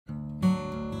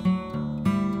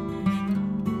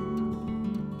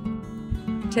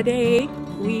Today,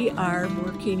 we are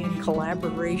working in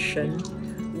collaboration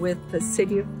with the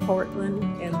City of Portland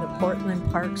and the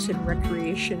Portland Parks and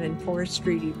Recreation and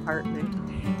Forestry Department,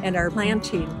 and are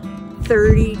planting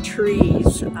 30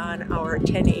 trees on our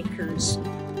 10 acres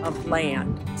of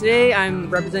land. Today I'm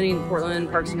representing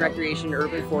Portland Parks and Recreation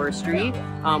Urban Forestry,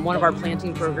 one of our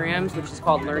planting programs, which is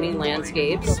called Learning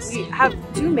Landscapes. We have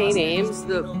two main aims.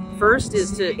 The first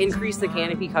is to increase the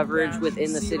canopy coverage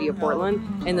within the city of Portland,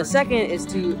 and the second is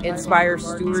to inspire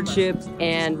stewardship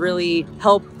and really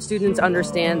help students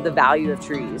understand the value of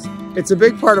trees. It's a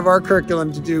big part of our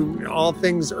curriculum to do all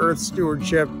things earth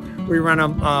stewardship. We run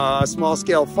a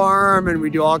small-scale farm and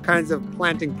we do all kinds of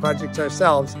planting projects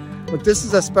ourselves. But this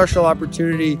is a special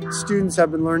opportunity. Students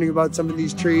have been learning about some of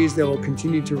these trees. They will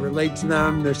continue to relate to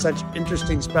them. They're such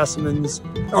interesting specimens.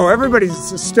 Oh,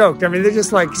 everybody's stoked. I mean, they're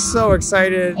just like so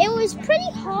excited. It was pretty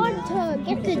hard to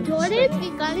get the Jordans.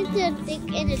 We got into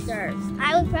dig in the dirt.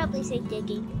 I would probably say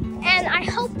digging. And I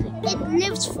hope it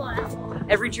lives forever.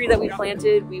 Every tree that we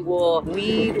planted, we will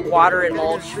weed, water, and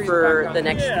mulch for the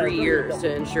next 3 years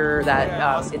to ensure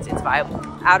that it's viable.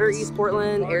 Outer East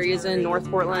Portland, areas in North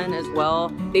Portland as well.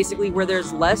 Basically, where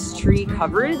there's less tree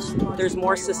coverage, there's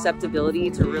more susceptibility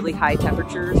to really high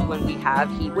temperatures when we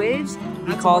have heat waves.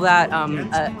 We call that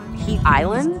a heat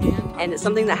island, and it's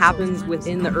something that happens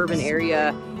within the urban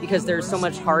area because there's so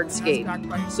much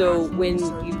hardscape. So when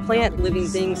you plant living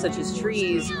things such as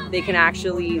trees, they can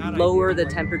actually lower the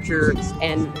temperature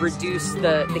and reduce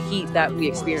the heat that we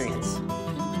experience.